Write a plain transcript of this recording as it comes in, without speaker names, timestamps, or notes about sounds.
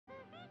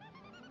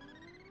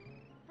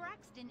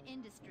Braxton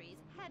Industries,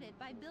 headed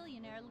by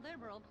billionaire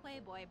liberal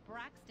playboy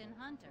Braxton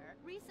Hunter,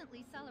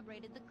 recently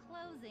celebrated the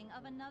closing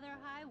of another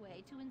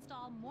highway to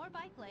install more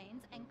bike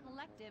lanes and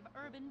collective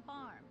urban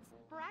farms.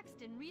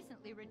 Braxton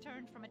recently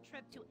returned from a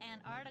trip to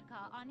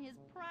Antarctica on his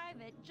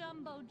private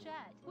jumbo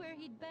jet, where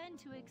he'd been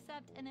to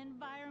accept an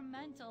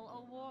environmental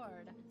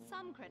award.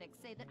 Some critics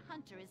say that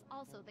Hunter is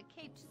also the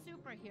caped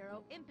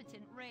superhero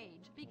Impotent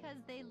Rage, because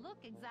they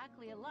look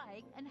exactly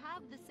alike and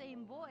have the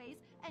same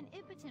voice, and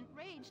Impotent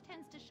Rage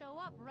tends to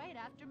show up right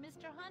after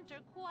Mr.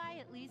 Hunter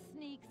quietly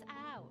sneaks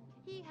out.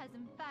 He has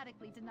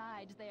emphatically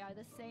denied they are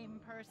the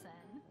same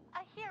person.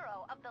 A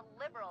hero of the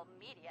liberal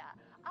media,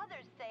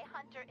 others say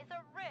Hunter is a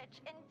rich,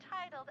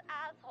 entitled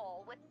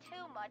asshole with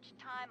too much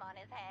time on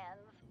his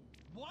hands.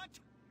 What?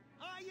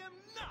 I am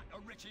not a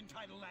rich,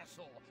 entitled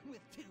asshole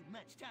with too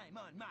much time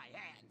on my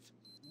hands.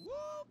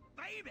 Woo,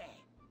 baby!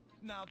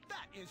 Now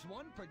that is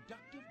one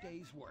productive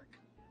day's work.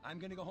 I'm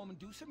gonna go home and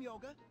do some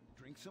yoga,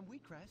 drink some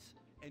wheatgrass,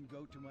 and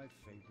go to my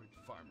favorite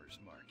farmer's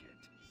market.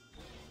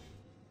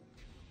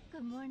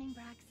 Good morning,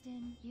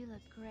 Braxton. You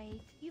look great.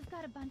 You've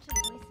got a bunch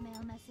of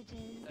voicemail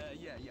messages.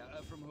 Yeah,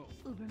 from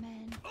who?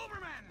 Uberman.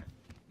 Uberman!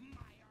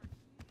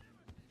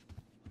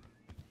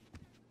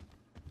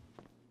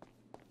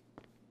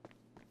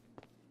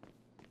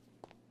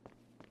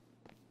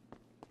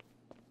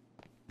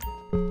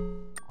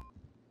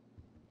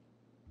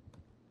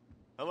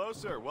 Hello,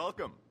 sir.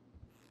 Welcome.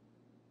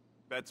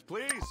 Bets,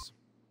 please.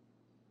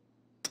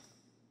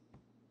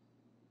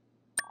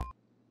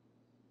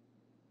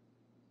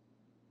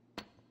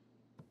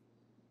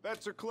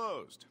 Bets are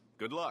closed.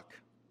 Good luck.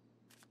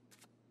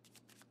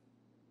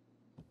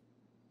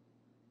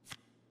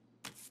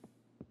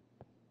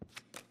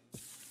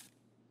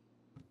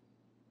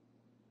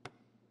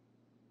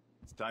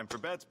 It's time for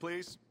bets,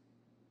 please.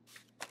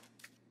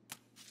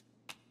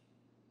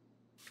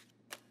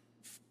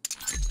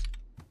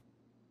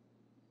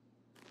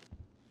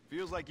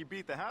 Feels like you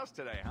beat the house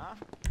today, huh?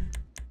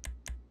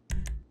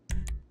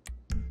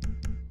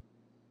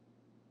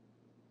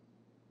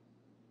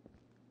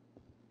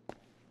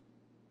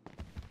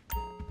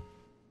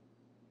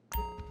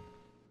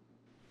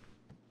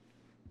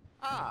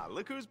 Ah,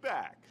 look who's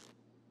back.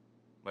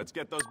 Let's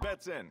get those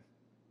bets in.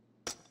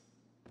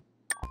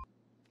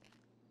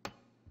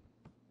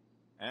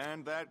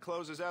 And that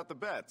closes out the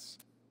bets.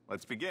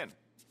 Let's begin.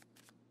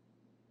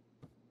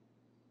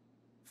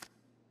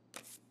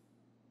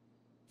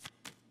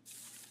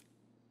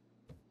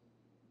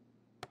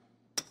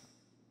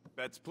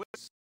 Bets,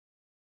 please.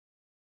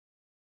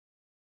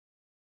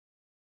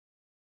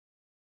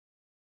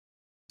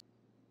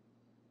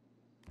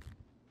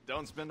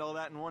 Don't spend all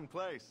that in one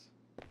place.